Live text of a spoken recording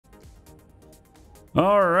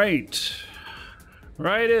All right.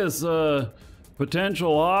 Right as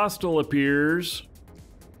potential hostile appears,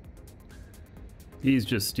 he's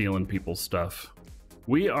just stealing people's stuff.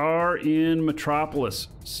 We are in Metropolis,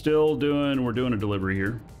 we're doing a delivery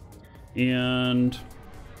here. And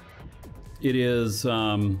it is,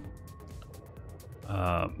 you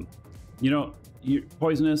know,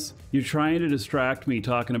 Poisonous, you're trying to distract me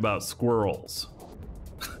talking about squirrels.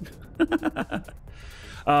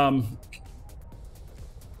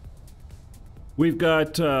 We've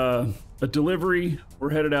got a delivery we're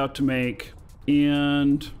headed out to make,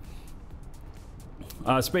 and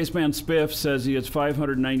Spaceman Spiff says he has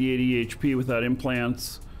 598 EHP without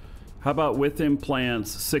implants. How about with implants,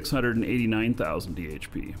 689,000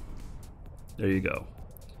 DHP? There you go.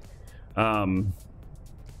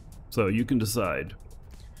 So you can decide.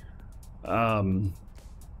 And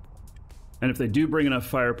if they do bring enough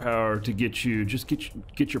firepower to get you, just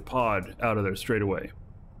get your pod out of there straight away.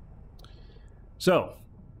 So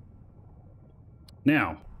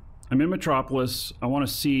now I'm in Metropolis. I want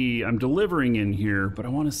to see, I'm delivering in here, but I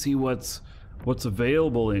want to see what's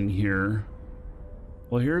available in here.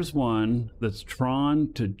 Well, here's one that's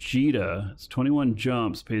Tron to Jita. It's 21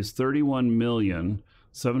 jumps, pays 31 million,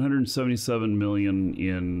 777 million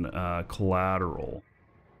in collateral.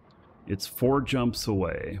 It's 4 jumps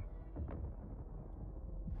away.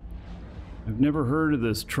 I've never heard of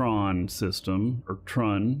this Tron system, or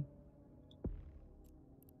Trun.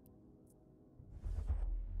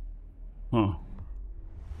 Huh.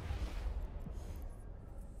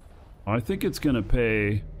 I think it's going to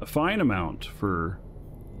pay a fine amount for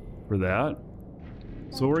that.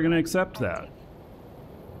 So we're going to accept that.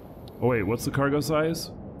 Oh wait, what's the cargo size?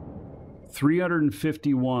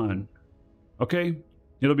 351. Okay,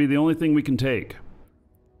 it'll be the only thing we can take.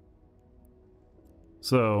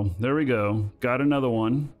 So there we go. Got another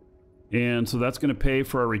one. And so that's going to pay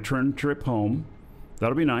for our return trip home.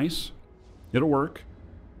 That'll be nice. It'll work.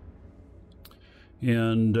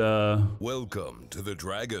 And welcome to the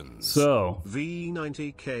Dragons. So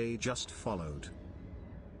V90K just followed.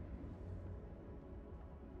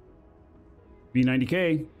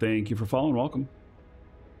 V90K, thank you for following. Welcome.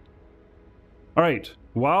 All right,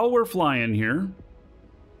 while we're flying here,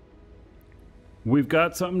 we've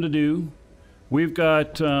got something to do. We've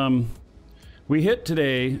got we hit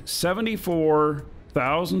today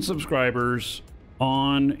 74,000 subscribers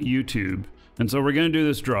on YouTube. And so we're going to do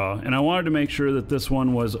this draw, and I wanted to make sure that this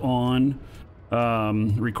one was on,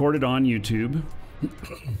 recorded on YouTube.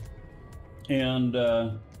 And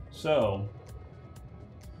so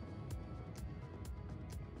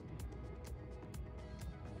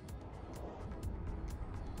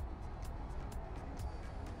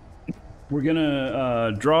we're going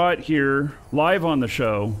to draw it here live on the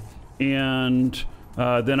show, and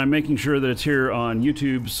then I'm making sure that it's here on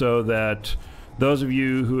YouTube so that those of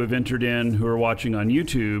you who have entered in, who are watching on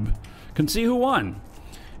YouTube, can see who won.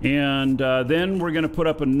 And then we're going to put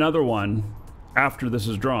up another one after this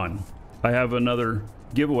is drawn. I have another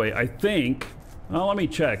giveaway. I think, well, let me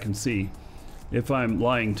check and see if I'm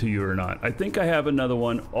lying to you or not. I think I have another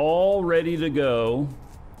one all ready to go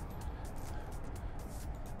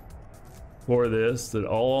for this, that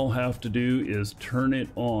all I'll have to do is turn it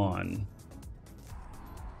on.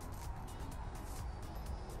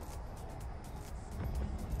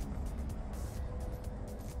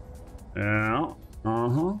 Yeah,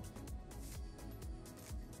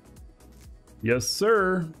 yes,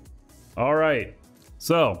 sir. All right.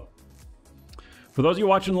 So, for those of you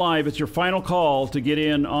watching live, it's your final call to get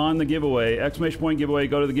in on the giveaway. Exclamation point giveaway.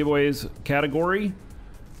 Go to the giveaways category.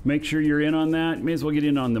 Make sure you're in on that. You may as well get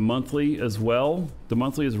in on the monthly as well. The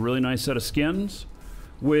monthly is a really nice set of skins,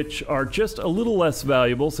 which are just a little less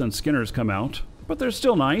valuable since Skinners come out, but they're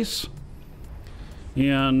still nice.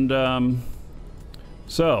 And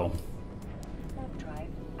so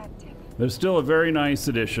there's still a very nice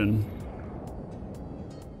edition.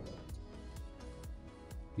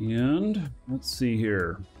 And let's see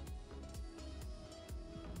here.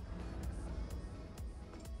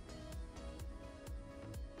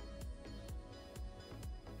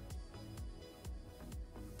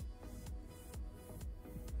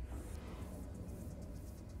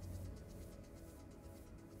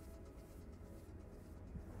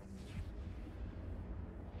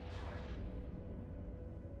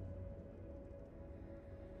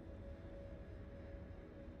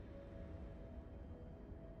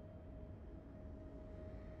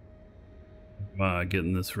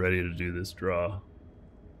 Getting this ready to do this draw.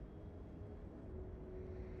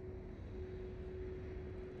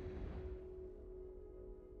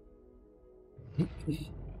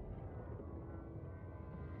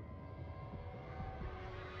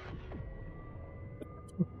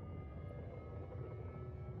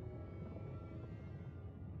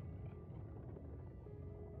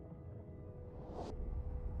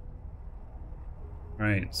 All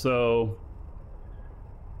right, so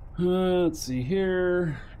let's see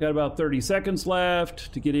here. Got about 30 seconds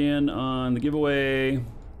left to get in on the giveaway.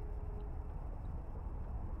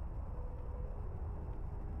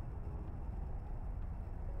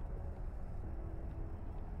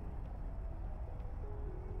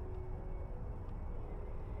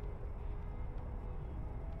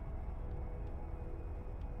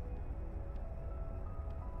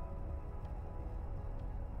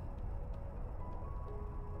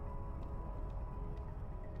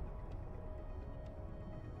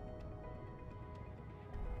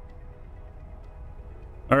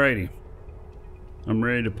 Alrighty, I'm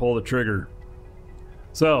ready to pull the trigger.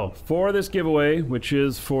 So, for this giveaway, which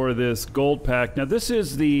is for this gold pack, now this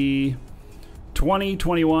is the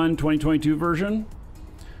 2021, 2022 version,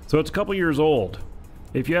 so it's a couple years old.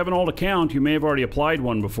 If you have an old account, you may have already applied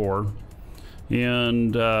one before,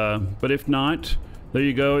 and but if not, there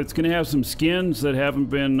you go. It's going to have some skins that haven't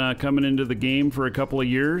been coming into the game for a couple of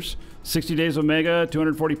years. 60 days Omega,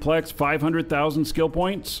 240 Plex, 500,000 skill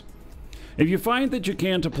points. If you find that you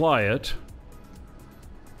can't apply it,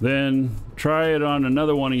 then try it on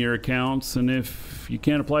another one of your accounts, and if you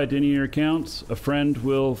can't apply it to any of your accounts, a friend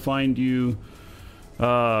will find you.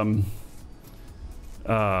 They'll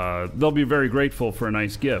be very grateful for a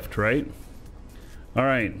nice gift, right? All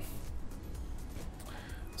right.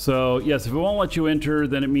 So, yes, if it won't let you enter,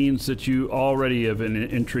 then it means that you already have an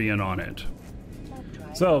entry in on it.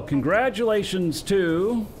 So, congratulations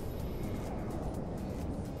to...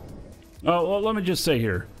 Oh, well, let me just say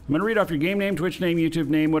here. I'm going to read off your game name, Twitch name, YouTube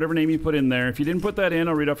name, whatever name you put in there. If you didn't put that in,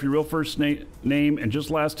 I'll read off your real first name and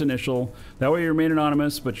just last initial. That way you remain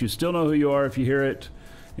anonymous, but you still know who you are if you hear it.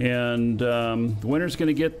 And the winner's going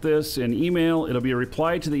to get this in email. It'll be a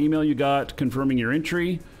reply to the email you got confirming your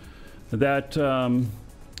entry. That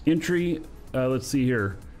entry, let's see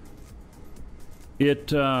here.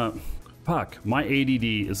 Fuck, my ADD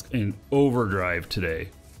is in overdrive today.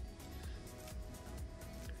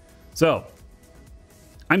 So,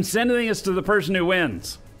 I'm sending this to the person who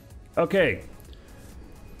wins. Okay.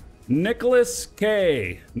 Nicholas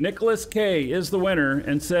K. Nicholas K is the winner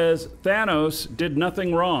and says Thanos did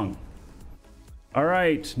nothing wrong. All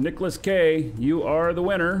right, Nicholas K, you are the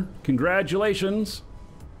winner. Congratulations.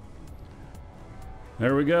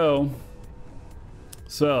 There we go.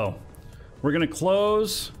 So, we're going to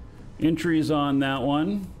close entries on that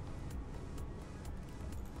one.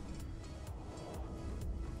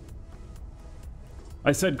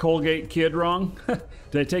 I said Colgate Kid wrong.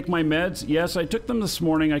 Did I take my meds? Yes, I took them this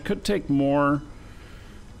morning. I could take more.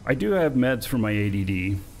 I do have meds for my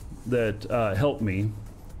ADD that help me,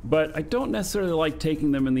 but I don't necessarily like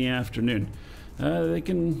taking them in the afternoon. They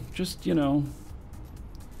can just, you know,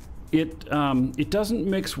 it doesn't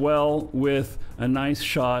mix well with a nice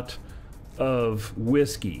shot of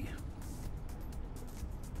whiskey.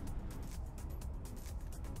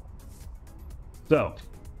 So,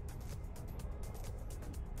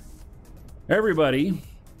 everybody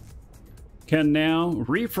can now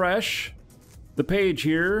refresh the page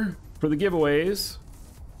here for the giveaways,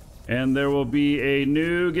 and there will be a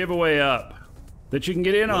new giveaway up that you can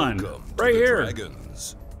get in on right here.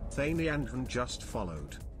 Thane Anvin just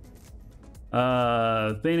followed.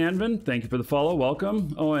 Thane Anvin, thank you for the follow.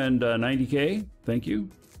 Welcome. Oh, and 90K, thank you.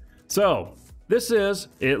 So this is,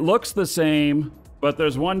 it looks the same, but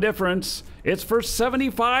there's one difference. It's for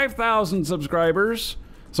 75,000 subscribers.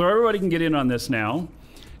 So everybody can get in on this now.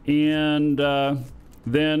 And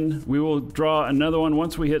then we will draw another one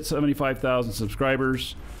once we hit 75,000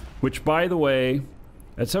 subscribers, which, by the way,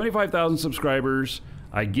 at 75,000 subscribers,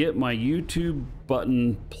 I get my YouTube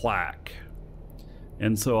button plaque.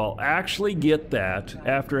 And so I'll actually get that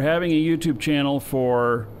after having a YouTube channel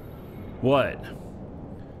for, what,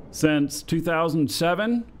 since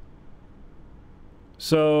 2007?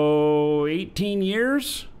 So 18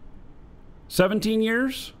 years? 17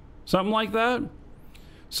 years? Something like that?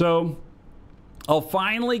 So I'll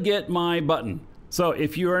finally get my button. So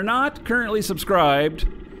if you are not currently subscribed,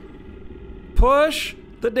 push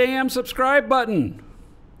the damn subscribe button.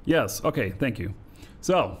 Yes, okay, thank you.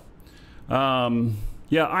 So,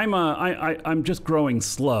 yeah, I'm just growing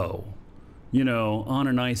slow, you know, on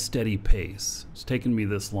a nice steady pace. It's taken me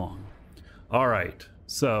this long. All right,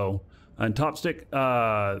 so, and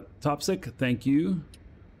Topstick, thank you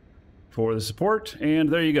for the support, and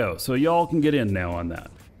there you go. So y'all can get in now on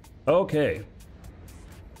that. Okay.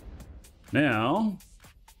 Now,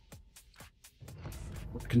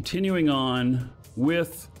 we're continuing on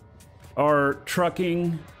with our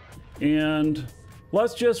trucking, and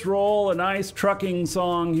let's just roll a nice trucking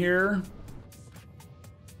song here.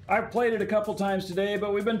 I've played it a couple times today,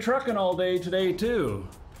 but we've been trucking all day today too.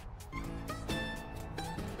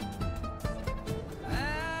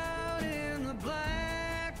 Out in the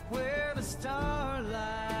black where the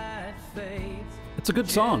starlight fades. It's a good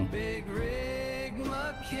song. Big rig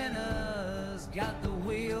McKenna's got the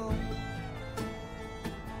wheel.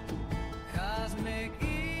 Cosmic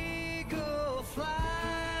eagle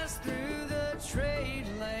flies through the trade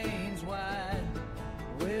lanes wide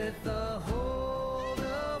with the hold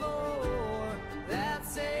of ore.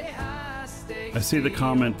 That's a high stakes. I see the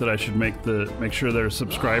comment that I should make sure they're a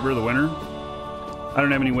subscriber, the winner. I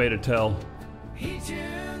don't have any way to tell. He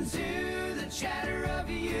tunes to the chatter of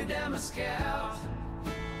you down a scout.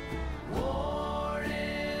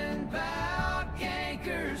 Warning about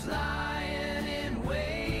gankers lying in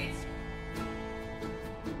wait.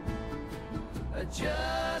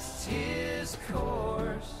 Adjust his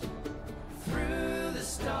course through the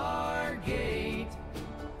Stargate.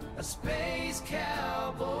 A space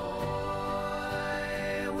cowboy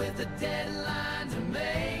with a deadline to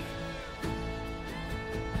make.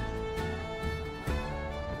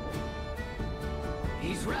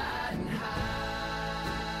 He's riding high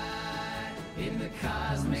in the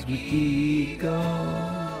cosmic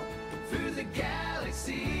eagle through the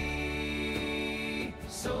galaxy,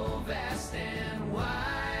 so vast and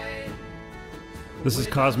wide. This is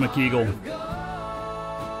Cosmic Eagle. Gold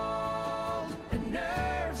and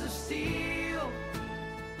nerves of steel.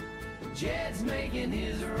 Jed's making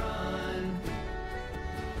his run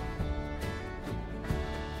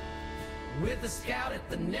with the scout at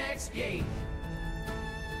the next gate.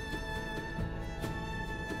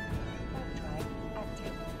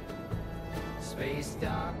 Space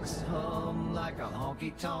docks hum like a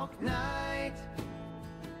honky-tonk night,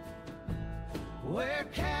 where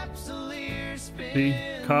capsuleers spin See?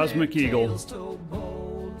 Cosmic their Eagle. tails so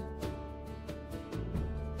bold.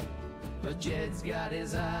 But Jed's got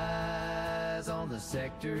his eyes on the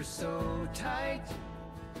sector so tight,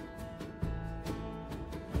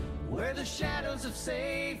 where the shadows of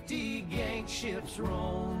safety gank ships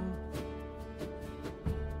roam.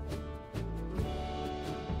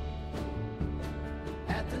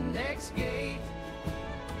 At the next gate,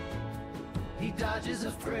 he dodges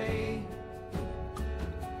a fray,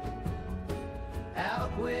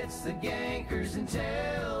 outwits the gankers and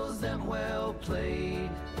tells them well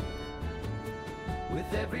played.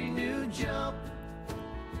 With every new jump,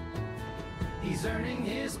 he's earning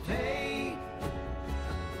his pay.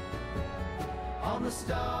 On the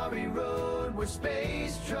starry road where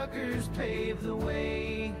space truckers pave the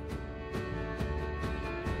way.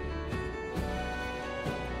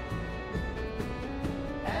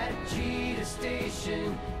 At Cheetah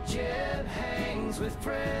Station, Jeb hangs with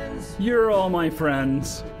friends. You're all my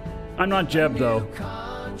friends. I'm not Jeb though. New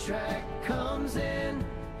contract comes in,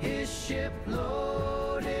 his ship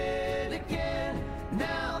loaded again.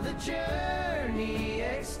 Now the journey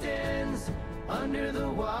extends under the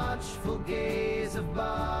watchful gaze of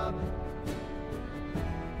Bob.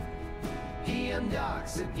 He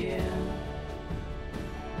undocks again.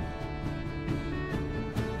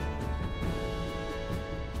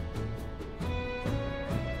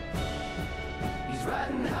 He's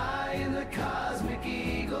riding high in the cosmic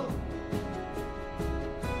eagle.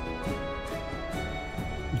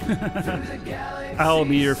 Through the galaxy, I'll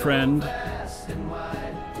be your so friend. vast and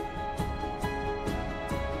wide.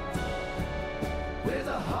 With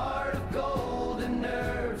a heart of gold and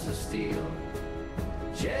nerves of steel,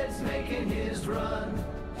 Jed's making his run.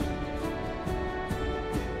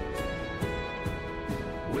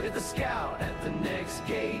 With a scout at the next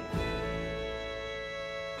gate.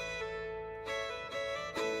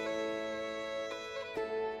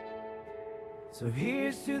 So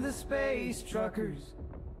here's to the space truckers,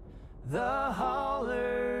 the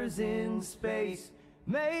haulers in space.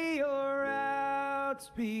 May your routes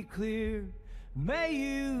be clear, may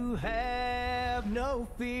you have no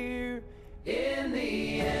fear. In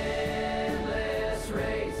the endless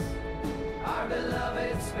race, our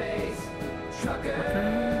beloved space truckers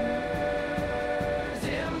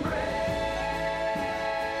embrace.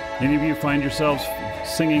 Any of you find yourselves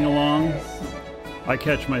singing along? I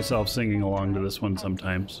catch myself singing along to this one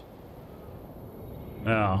sometimes.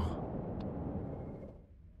 Oh.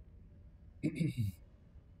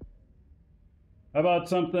 How about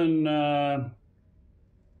something a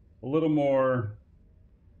little more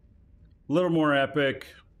epic,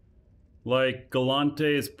 like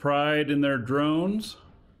Galante's Pride in their drones?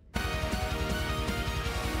 A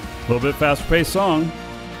little bit faster-paced song.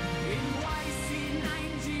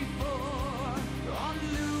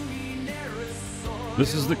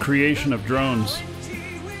 This is the creation of drones.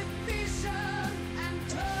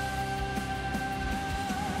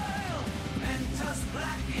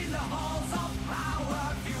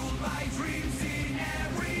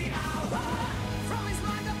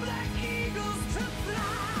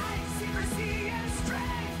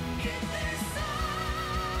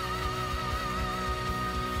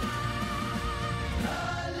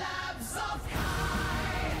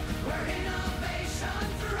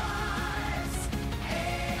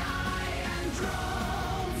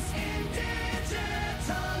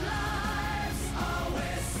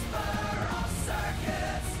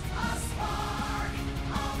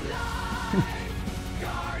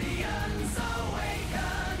 Guardians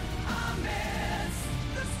awaken amidst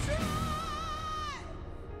the strife.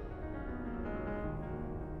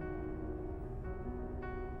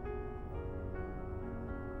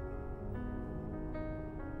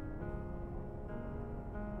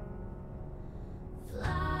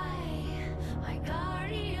 Fly, my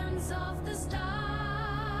guardians of the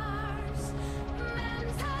stars.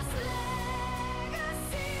 Mentas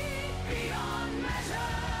legacy beyond measure.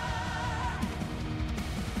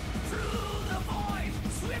 Through the void,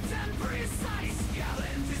 swift and precise,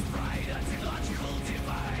 gallant is pride, a technological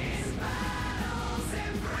device. In battle's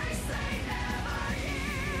embrace, they never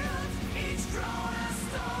yield. Each grown a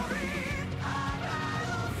story, a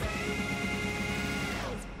battlefield.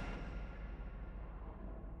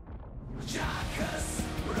 Jacques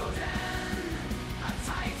Rodin, a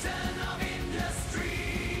titan of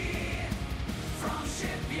industry, from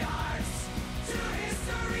shipyards to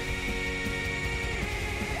history.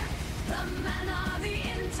 The men are the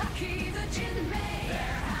Intaki, the Jinbei.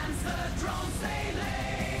 Their hands the drones they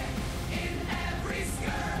lay. In every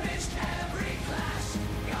skirmish, every clash,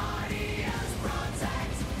 guardians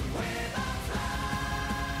protect with a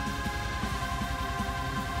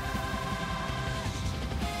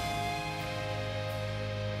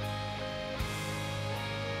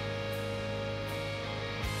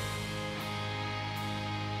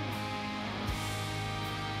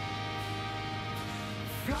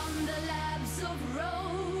From the labs of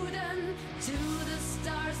Rodin to the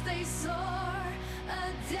stars they soar,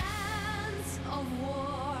 a dance of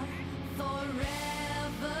war forevermore.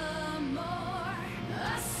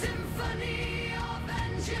 A symphony of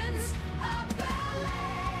engines, a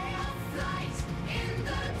ballet of flight in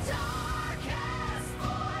the darkest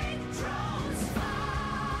void. Drones fight.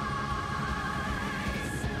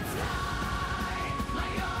 Fly, my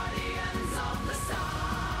guardians of the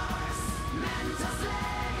stars. Mentos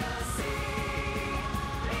legacy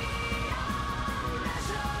beyond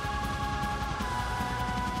measure.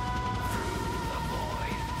 Through the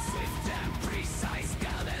void, swift and precise,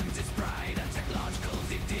 gallant is pride, a technological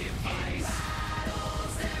device. In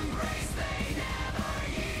battle's embrace, they never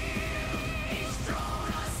yield. Each throne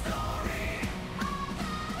a story.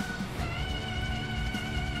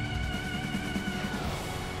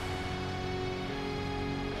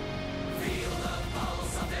 Feel the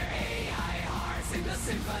pulse of their AI hearts in the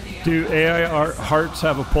symphony of Do AI hearts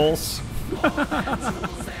have a pulse?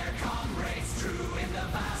 tools, their comrades true in the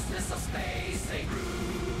vastness of space they grew.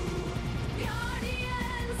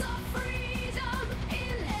 Guardians of freedom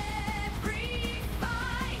in every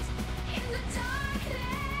fight, in the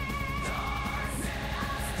darkness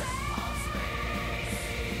of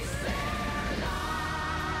space, their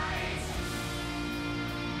light.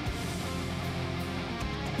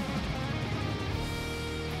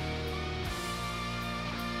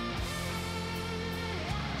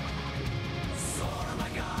 Soar, my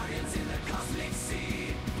guardians, in the cosmic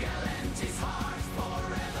sea. Gallant is heart,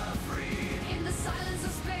 forever free. In the silence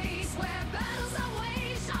of space, where battles are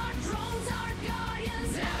waged, our drones, our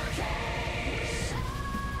guardians, never cage.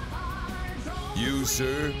 Our drones You,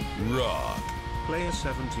 sir, rock. Player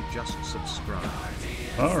 70 just subscribed.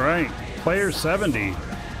 All right, player 70.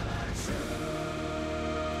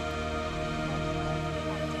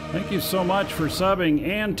 Thank you so much for subbing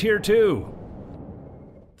and tier 2.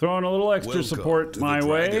 Throwing a little extra Welcome support to the my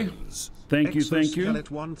way. Dragons. Thank you, thank you. Exoskelet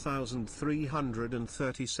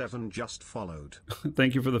 1337 just followed.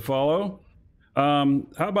 Thank you for the follow. How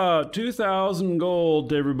about 2,000 gold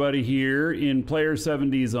to everybody here in player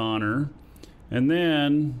 70's honor. And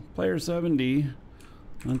then player 70,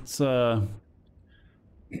 let's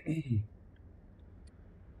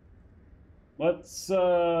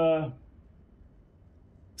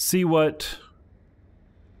see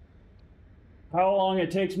how long it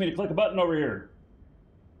takes me to click a button over here.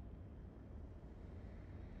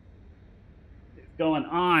 It's going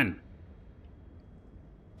on.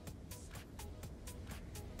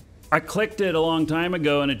 I clicked it a long time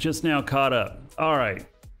ago and it just now caught up. All right.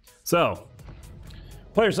 So,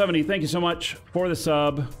 player 70, thank you so much for the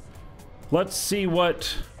sub. Let's see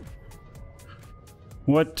what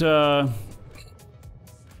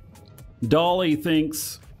Dolly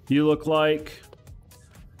thinks you look like.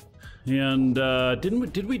 And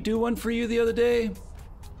did we do one for you the other day?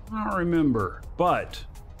 I don't remember, but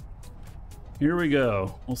here we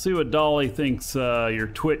go. We'll see what Dolly thinks your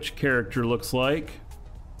Twitch character looks like.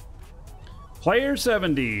 Player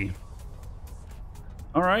 70.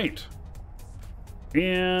 All right.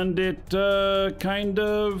 And it kind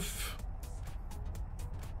of,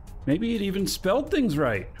 maybe it even spelled things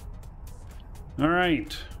right. All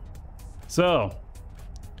right. So,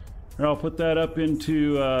 Or I'll put that up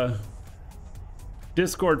into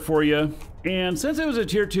Discord for you. And since it was a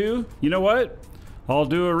tier 2, you know what? I'll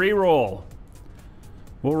do a re-roll.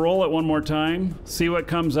 We'll roll it one more time, see what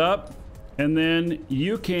comes up, and then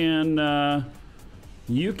you can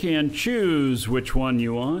choose which one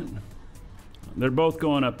you want. They're both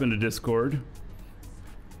going up into Discord.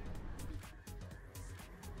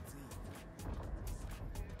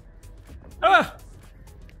 Ah!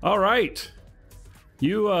 All right.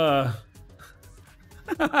 You,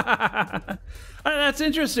 that's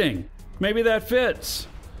interesting. Maybe that fits.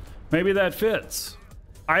 Maybe that fits.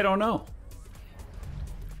 I don't know.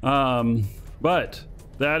 But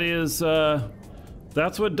that is,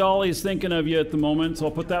 that's what Dolly's thinking of you at the moment, so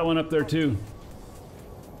I'll put that one up there too.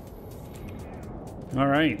 All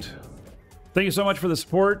right. Thank you so much for the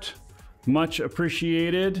support. Much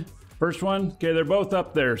appreciated. First one, okay, they're both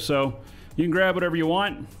up there, so you can grab whatever you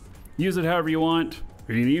want, use it however you want,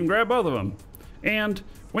 or you can even grab both of them. And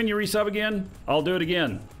when you resub again, I'll do it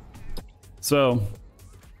again. So,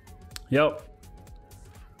 yep.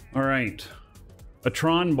 All right. A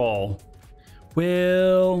Tron ball.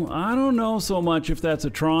 Well, I don't know so much if that's a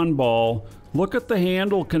Tron ball. Look at the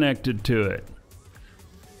handle connected to it.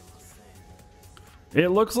 It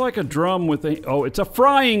looks like a drum with a... Oh, it's a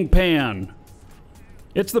frying pan.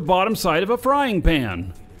 It's the bottom side of a frying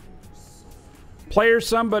pan. Player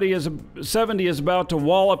 70 is about to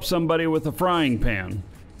wallop somebody with a frying pan.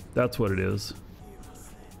 That's what it is.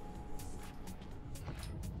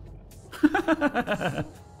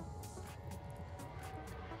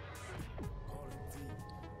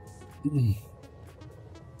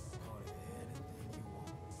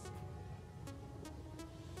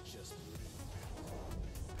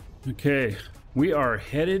 Okay, we are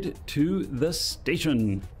headed to the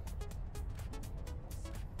station.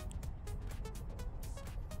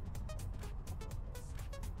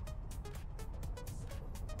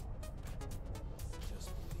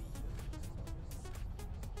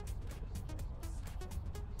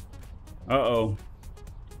 Uh-oh.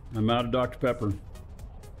 I'm out of Dr. Pepper.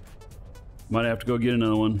 Might have to go get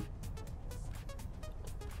another one.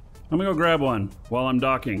 I'm gonna go grab one while I'm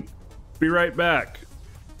docking. Be right back.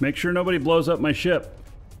 Make sure nobody blows up my ship.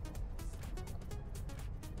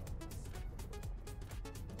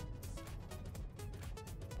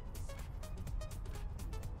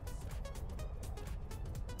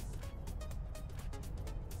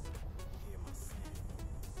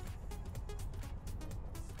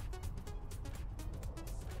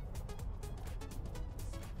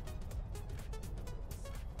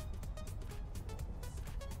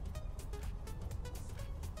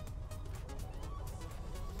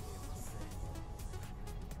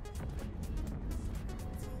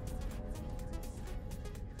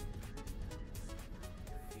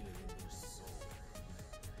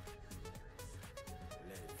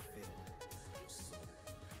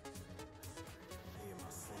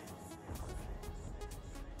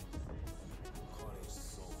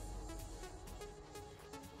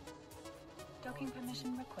 Docking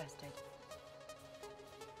permission requested.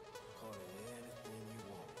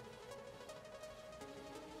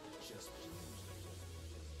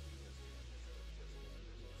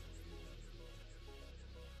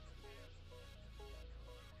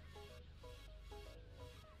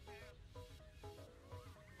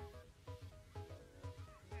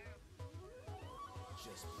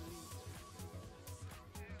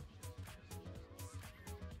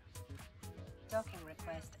 Docking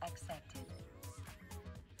request accepted.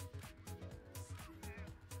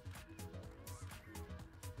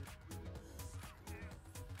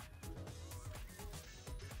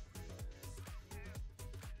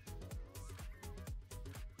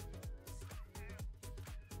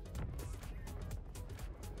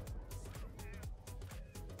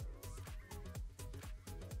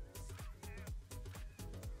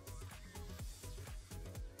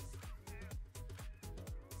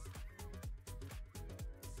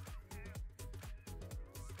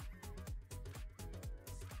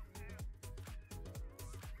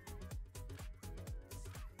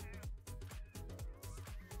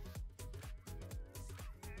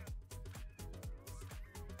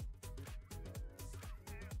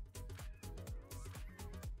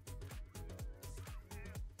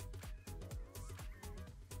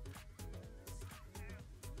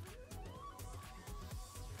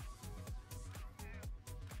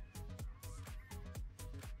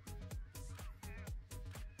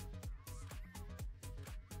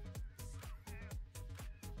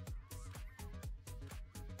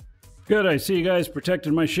 Good, I see you guys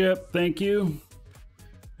protected my ship. Thank you.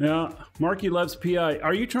 Yeah, Markee loves PI.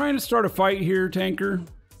 Are you trying to start a fight here, Tanker?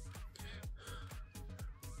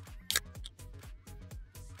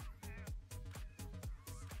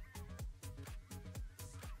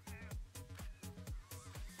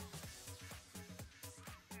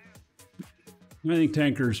 I think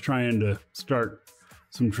Tanker's trying to start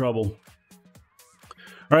some trouble.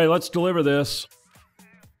 All right, let's deliver this.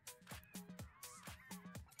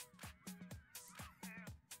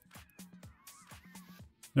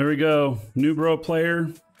 There we go. New bro player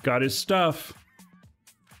got his stuff.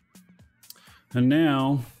 And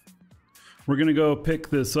now we're going to go pick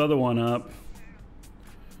this other one up.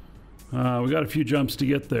 We got a few jumps to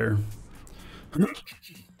get there.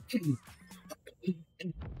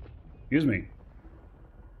 Excuse me.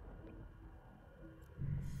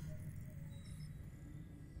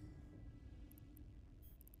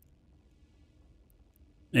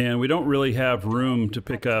 And we don't really have room to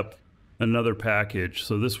pick up another package,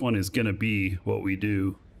 so this one is going to be what we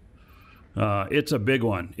do. It's a big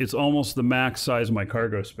one. It's almost the max size of my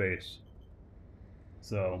cargo space.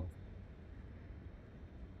 So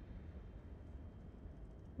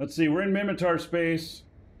let's see, we're in Mimitar space.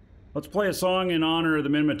 Let's play a song in honor of the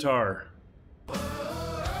Mimitar.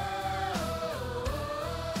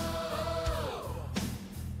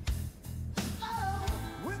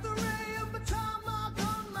 With the ray of baton mark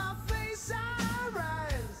on my face, I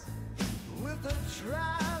rise. With the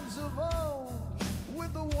tribes of old,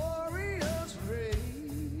 with the warriors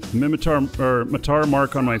raised. Mimitar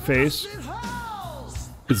mark on my face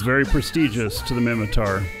is very prestigious to the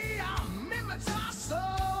Mimitar. Mimitar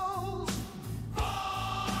souls,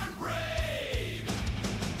 born brave.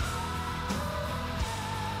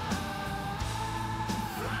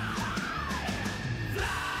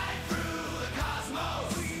 Fly through the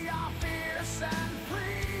cosmos. We are fierce and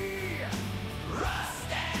free.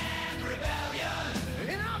 Rust and rebellion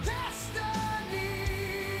in our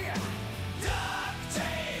destiny. Duct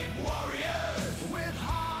tape warriors with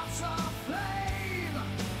hearts of flame.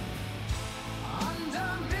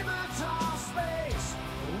 Under Mimitar space,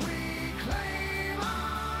 we claim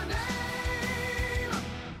our name.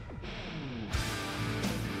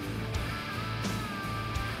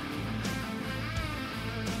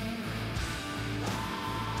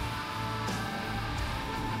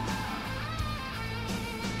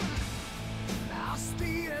 Our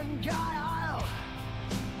speed and guile,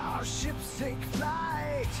 our ships take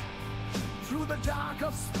flight through the dark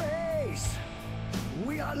of space.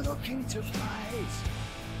 We are looking to fight.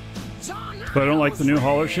 But I don't like the new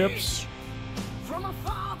hauler ships. From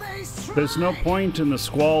afar they strike. There's no point in the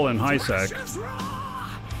Squall and High Sec. Thrashers roar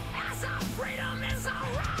as our freedom is our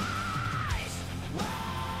rise.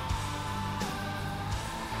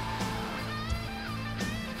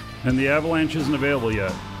 And the Avalanche isn't available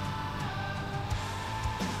yet.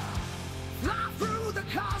 Fly through the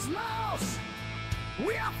cosmos.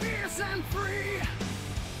 We are fierce and free.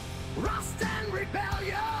 Rust and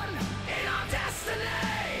rebellion in our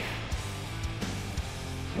destiny.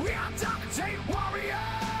 We are duct tape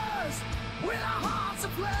warriors with our hearts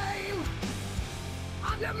aflame.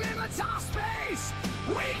 Under Mimitar space,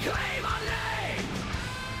 we claim our name.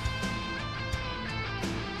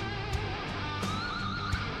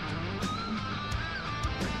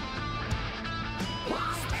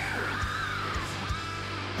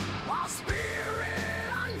 Our spirit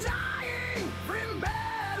undying from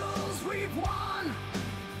battles we've won.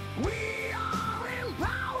 We are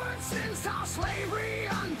empowered since our slavery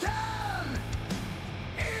undone.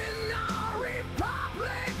 In our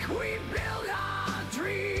republic we build our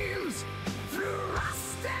dreams. Through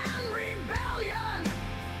rust and rebellion,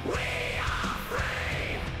 we are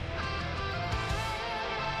free.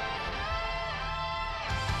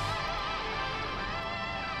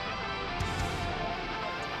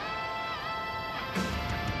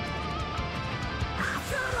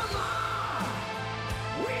 After them all,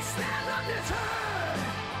 we stand undeterred.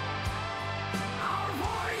 Our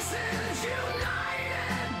voices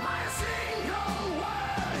united by a single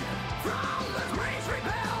word. From the great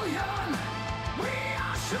rebellion, we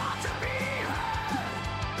are sure to be heard.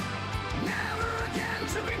 Never again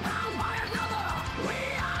to be bound by another. We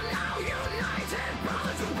are now united,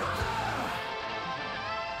 brother to brother.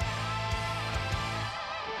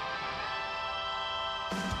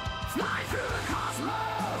 Fly through the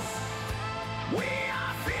cosmos. We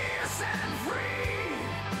are fierce and free.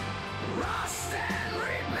 Rust and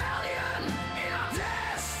rebellion in our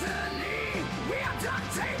destiny. We are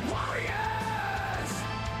duct tape warriors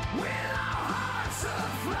with our hearts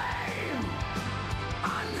aflame.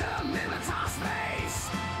 Under Mimitar space,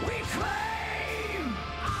 we claim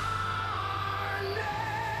our name.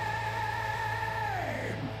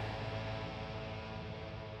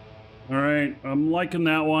 All right, I'm liking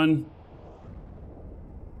that one.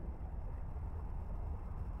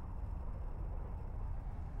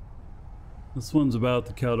 This one's about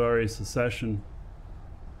the Caldari secession.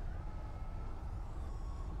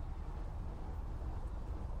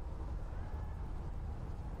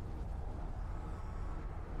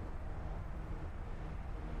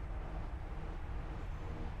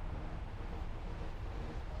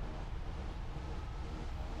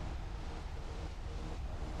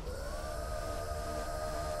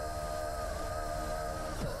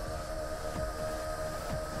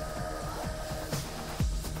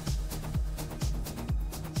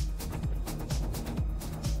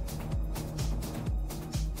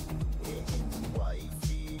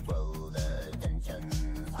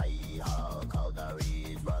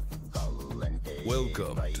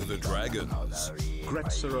 Welcome to the Dragons.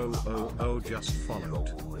 Gretzer000 just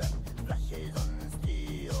followed.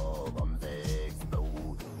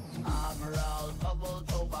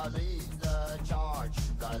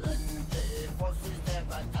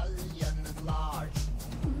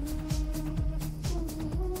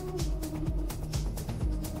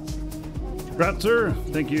 Gratzer,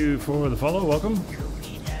 thank you for the follow. Welcome.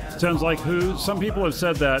 Sounds like who? Some people have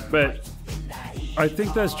said that, but I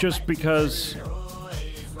think that's just because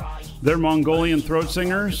they're Mongolian throat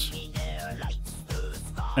singers,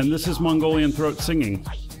 and this is Mongolian throat singing.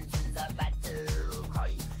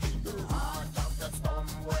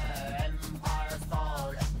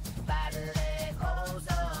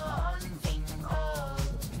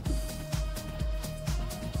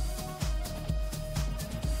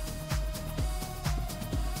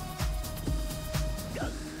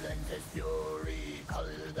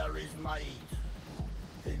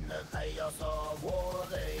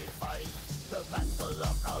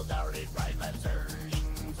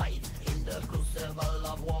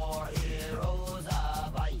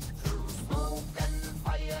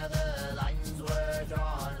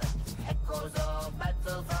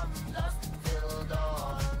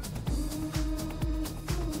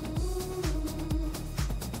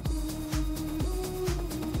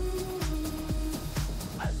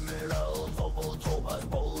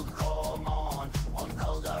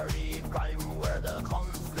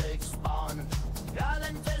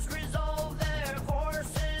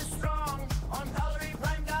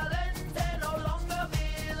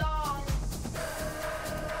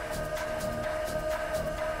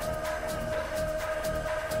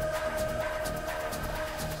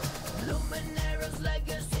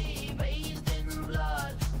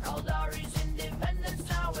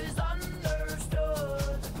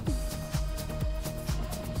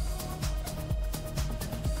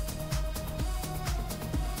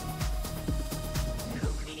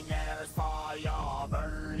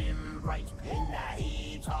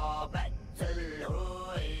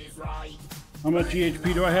 How much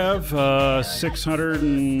EHP do I have?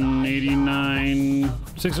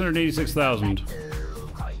 686,000.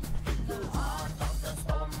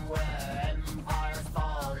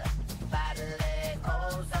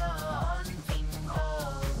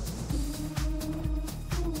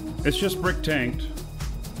 It's just brick tanked.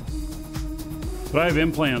 But I have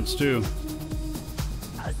implants too.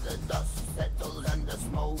 As the dust settles and the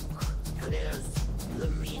smoke clears,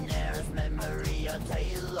 Luminaire's memory a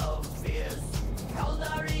tale of fears.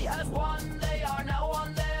 Caldari has won, they are now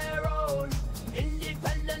on their own.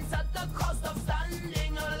 Independence at the cost of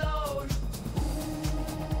standing alone.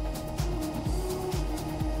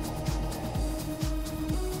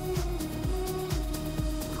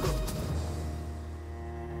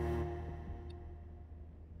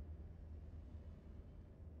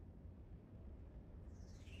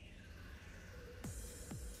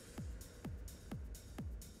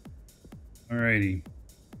 Alrighty.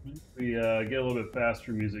 We get a little bit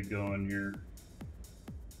faster music going here.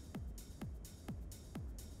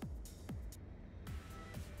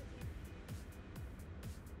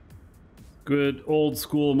 Good old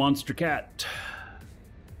school Monster Cat.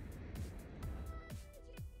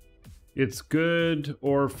 It's good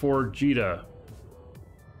or for Jita.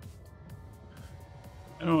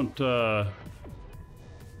 I don't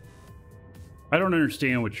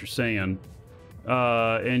understand what you're saying.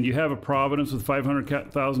 And you have a Providence with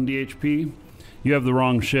 500,000 DHP, you have the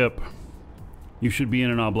wrong ship. You should be in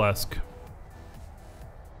an Obelisk.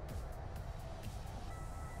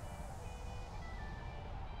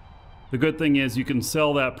 The good thing is you can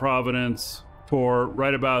sell that Providence for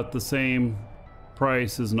right about the same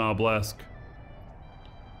price as an Obelisk.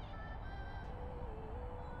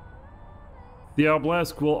 The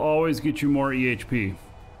Obelisk will always get you more EHP.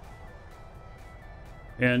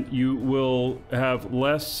 And you will have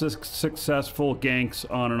less successful ganks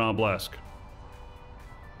on an Obelisk.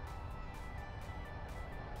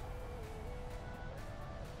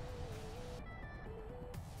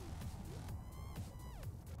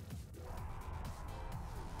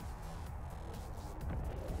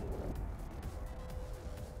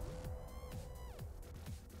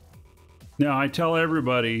 Now, I tell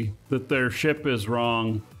everybody that their ship is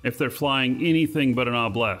wrong if they're flying anything but an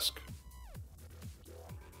Obelisk.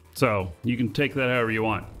 So, you can take that however you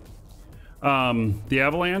want. The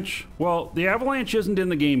Avalanche? Well, the Avalanche isn't in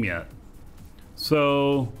the game yet.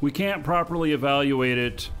 So, we can't properly evaluate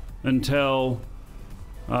it until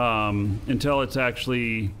it's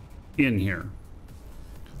actually in here.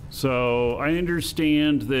 So, I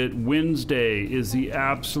understand that Wednesday is the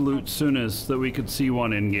absolute soonest that we could see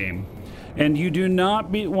one in-game. And you do not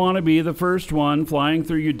want to be the first one flying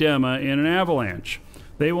through Udema in an avalanche.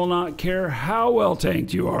 They will not care how well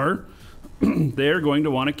tanked you are. They are going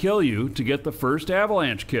to want to kill you to get the first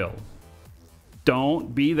avalanche kill.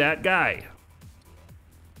 Don't be that guy.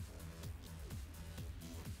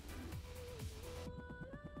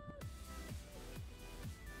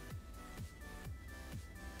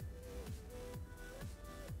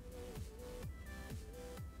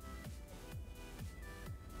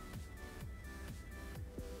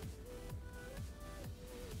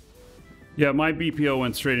 Yeah, my BPO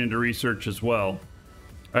went straight into research as well.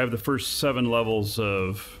 I have the first 7 levels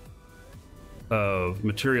of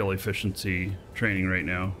material efficiency training right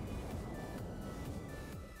now.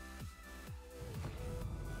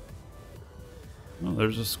 Oh,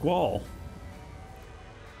 there's a squall.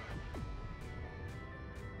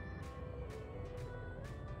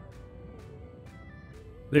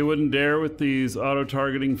 They wouldn't dare with these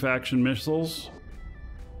auto-targeting faction missiles?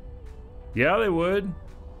 Yeah, they would.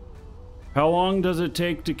 How long does it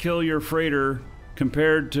take to kill your freighter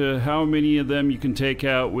compared to how many of them you can take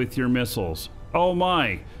out with your missiles? Oh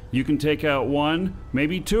my, you can take out 1,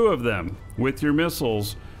 maybe 2 of them with your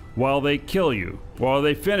missiles while they kill you, while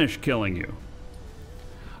they finish killing you.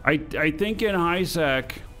 I think in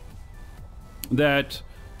HiSec that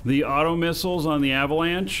the auto missiles on the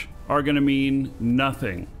Avalanche are going to mean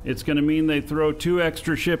nothing. It's going to mean they throw 2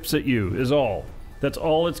 extra ships at you is all. That's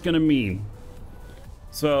all it's going to mean.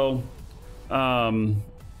 So...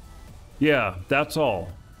 yeah, that's all.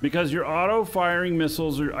 Because your auto-firing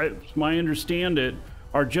missiles, as I understand it,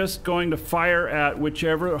 are just going to fire at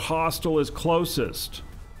whichever hostile is closest,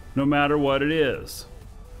 no matter what it is.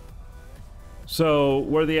 So,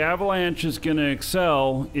 where the Avalanche is going to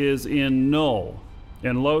excel is in null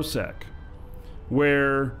and low-sec,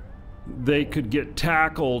 where they could get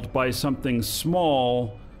tackled by something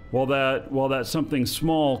small while that something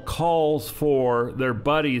small calls for their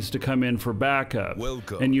buddies to come in for backup.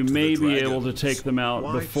 Welcome and you to may the be able to Dragons. take them out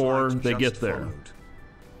White before light they just get there. followed.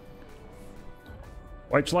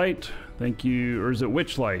 White Light, thank you. Or is it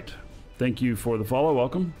Witch Light? Thank you for the follow.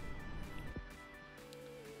 Welcome.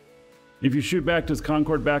 If you shoot back, does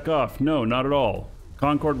Concord back off? No, not at all.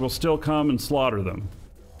 Concord will still come and slaughter them.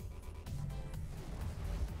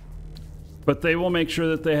 But they will make sure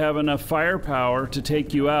that they have enough firepower to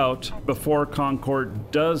take you out before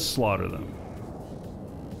Concord does slaughter them.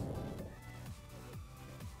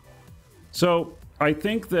 So I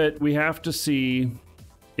think that we have to see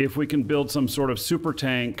if we can build some sort of super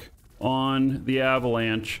tank on the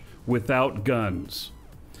Avalanche without guns.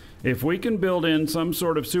 If we can build in some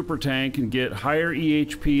sort of super tank and get higher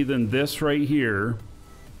EHP than this right here,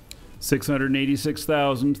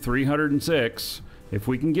 686,306, if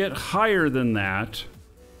we can get higher than that,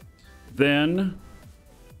 then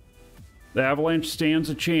the Avalanche stands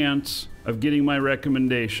a chance of getting my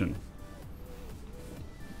recommendation.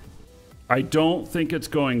 I don't think it's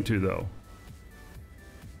going to, though.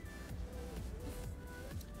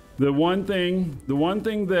 The one thing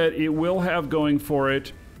that it will have going for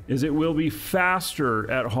it is it will be faster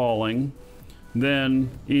at hauling than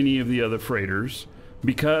any of the other freighters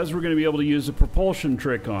because we're going to be able to use a propulsion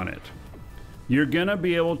trick on it. You're going to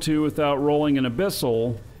be able to, without rolling an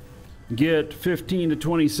abyssal, get 15 to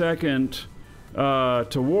 20 second to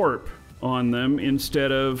warp on them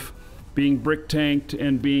instead of being brick tanked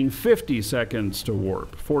and being 50 seconds to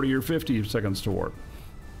warp, 40 or 50 seconds to warp.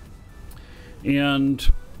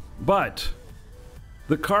 But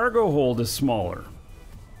the cargo hold is smaller,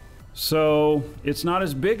 so it's not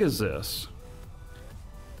as big as this.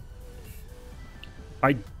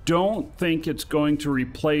 I don't think it's going to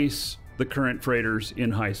replace the current freighters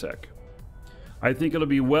in HiSec. I think it'll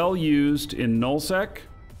be well used in nullsec.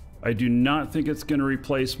 I do not think it's going to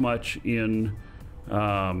replace much in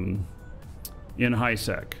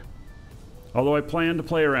HiSec. Although I plan to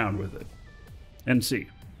play around with it and see.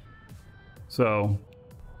 So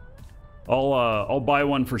I'll buy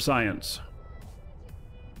one for science.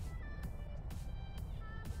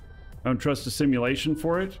 I don't trust a simulation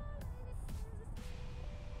for it.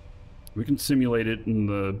 We can simulate it in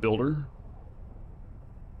the builder.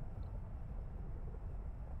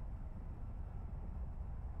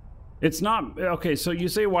 It's not... Okay, so you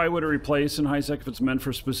say why would it replace in HiSec if it's meant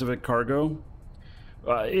for specific cargo?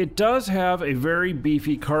 It does have a very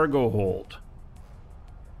beefy cargo hold.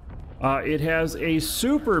 It has a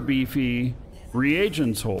super beefy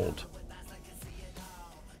reagents hold.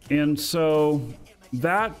 And so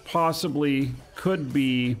that possibly could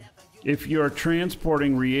be if you're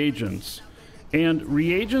transporting reagents. And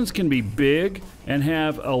reagents can be big and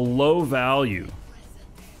have a low value.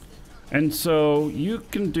 And so you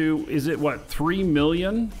can do, is it what, 3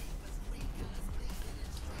 million?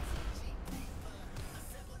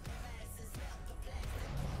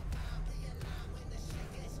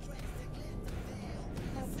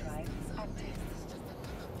 Warp drive active.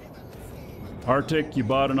 Arctic, you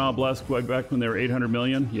bought an Obelisk way back when they were 800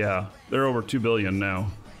 million? Yeah, they're over 2 billion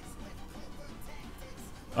now.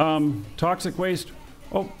 Toxic waste.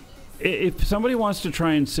 Oh, if somebody wants to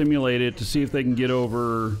try and simulate it to see if they can get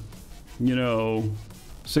over, you know,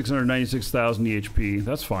 696,000 EHP,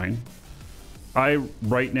 that's fine. I,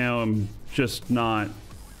 right now, am just not...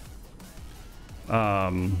 I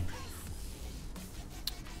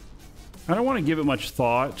don't want to give it much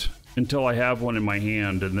thought until I have one in my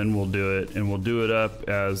hand, and then we'll do it, and we'll do it up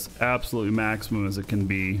as absolutely maximum as it can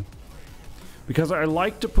be. Because I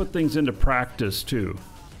like to put things into practice, too.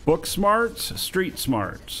 Book smarts, street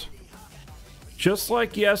smarts. Just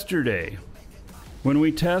like yesterday, when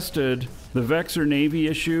we tested the Vexor Navy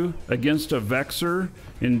issue against a Vexor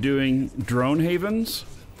in doing drone havens,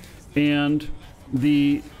 and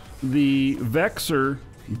the Vexor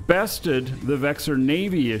bested the Vexor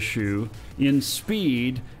Navy issue in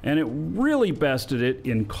speed, and it really bested it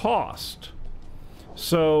in cost.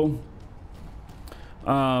 So,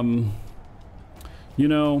 you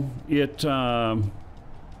know, it...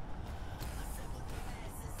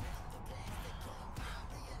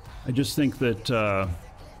 I just think that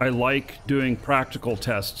I like doing practical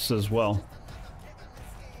tests as well.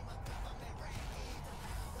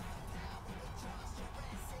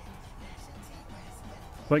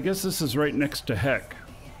 But I guess this is right next to Heck.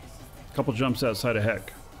 A couple jumps outside of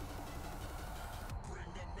Heck.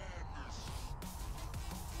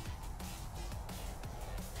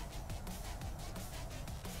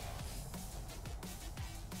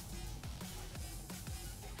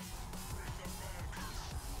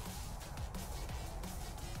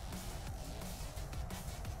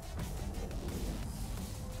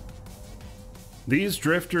 These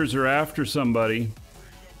drifters are after somebody.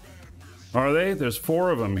 Are they? There's 4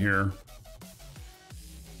 of them here.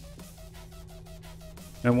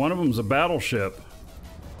 And one of them's a battleship.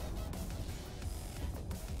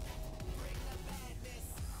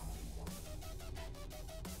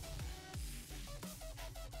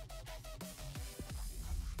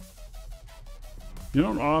 You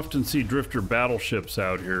don't often see drifter battleships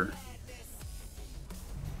out here.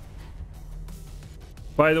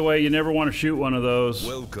 By the way, you never want to shoot one of those.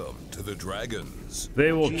 Welcome to the Dragons.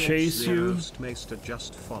 They will chase you.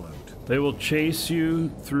 Just followed. They will chase you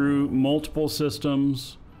through multiple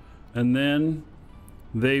systems, and then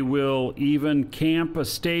they will even camp a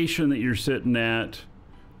station that you're sitting at,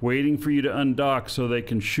 waiting for you to undock so they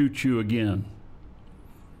can shoot you again.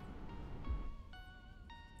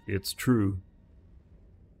 It's true.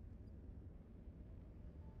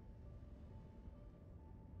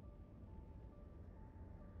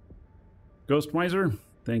 Ghost Miser,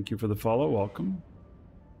 thank you for the follow. Welcome.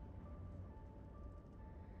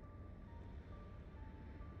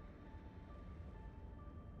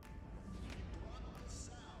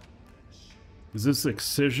 Is this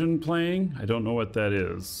Excision playing? I don't know what that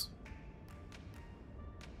is.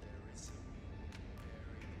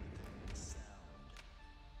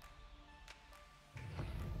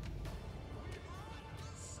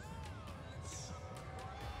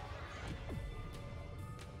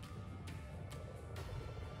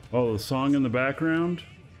 Oh, the song in the background?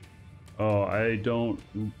 Oh, I don't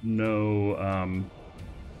know. I don't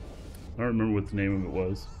remember what the name of it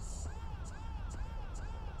was.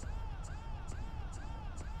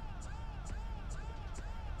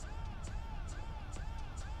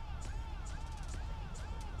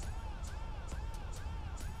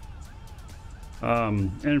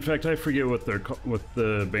 And in fact, I forget what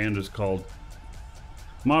the band is called.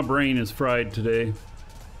 My brain is fried today.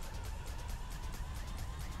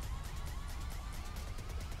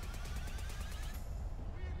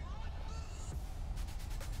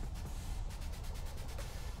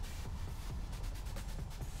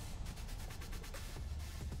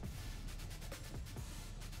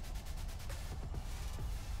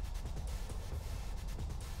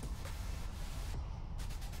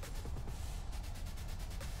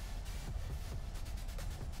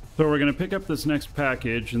 So we're going to pick up this next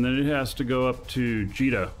package, and then it has to go up to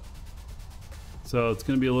Jita. So it's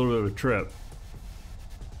going to be a little bit of a trip.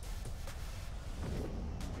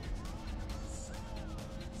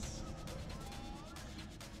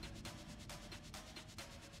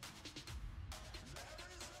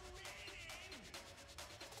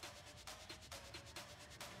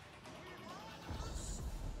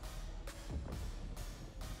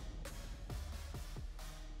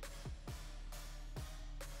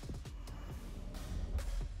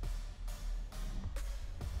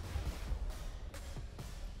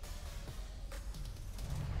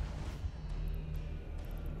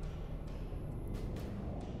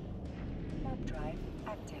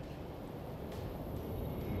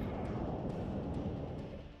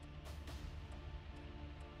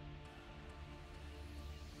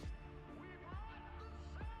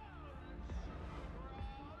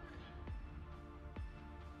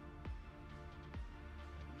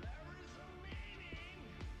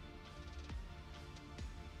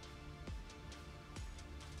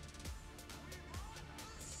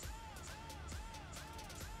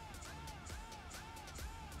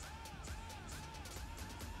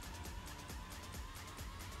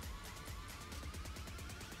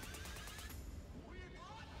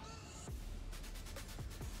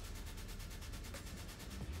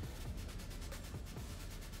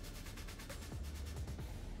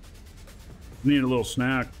 Need a little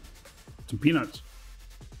snack. Some peanuts.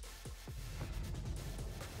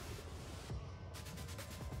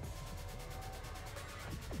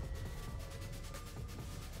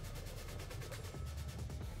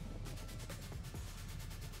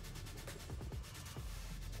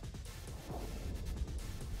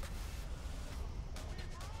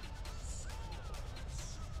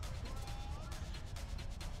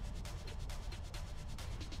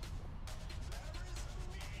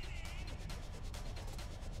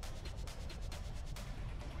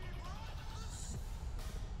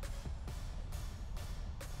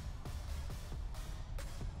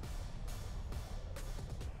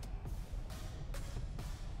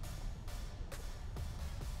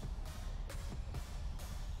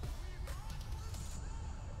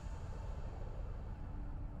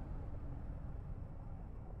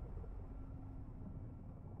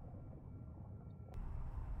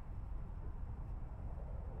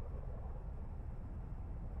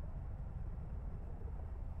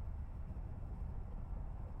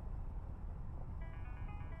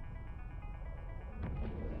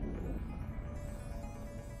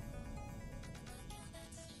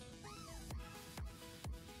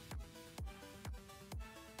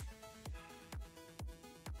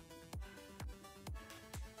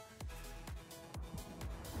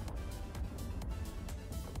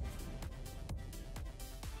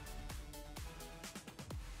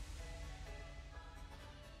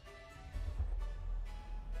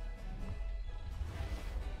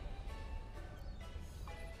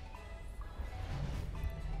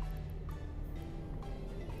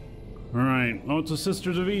 All right. Oh, it's a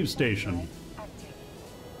Sisters of Eve station. Active.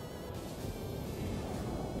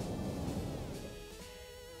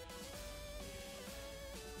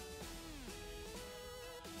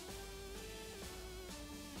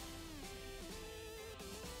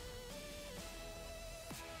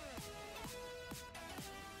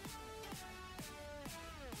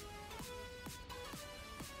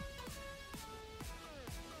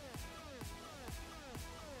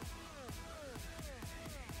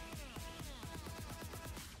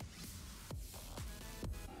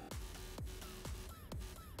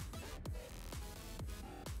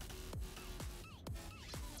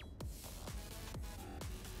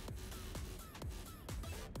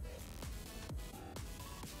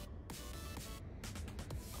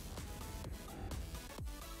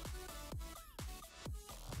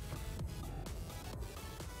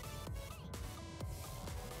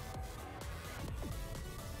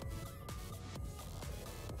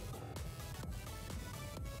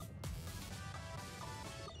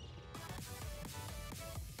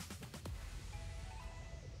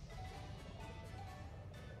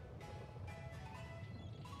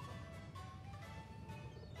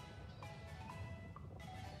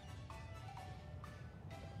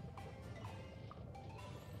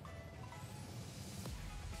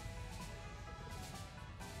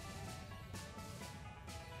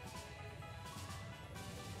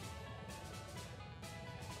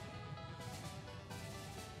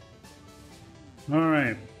 All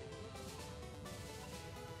right.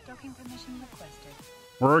 Docking permission requested.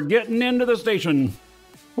 We're getting into the station.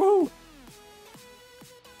 Woo!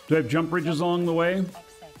 Do I have jump bridges along the way?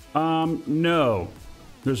 Accepted. No.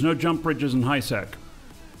 There's no jump bridges in HiSec.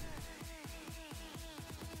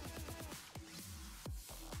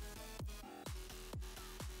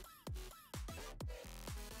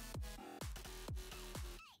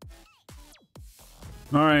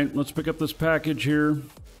 All right, let's pick up this package here.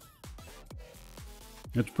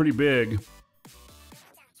 It's pretty big.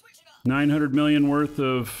 900 million worth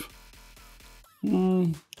of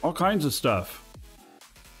all kinds of stuff.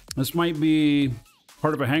 This might be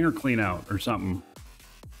part of a hangar clean out or something.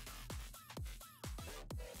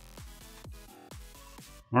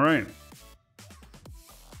 All right.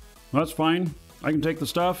 Well, that's fine. I can take the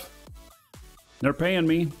stuff. They're paying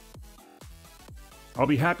me. I'll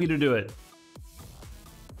be happy to do it.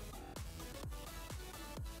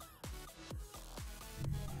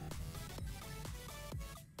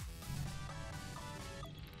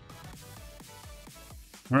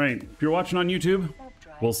 All right, if you're watching on YouTube,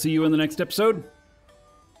 we'll see you in the next episode.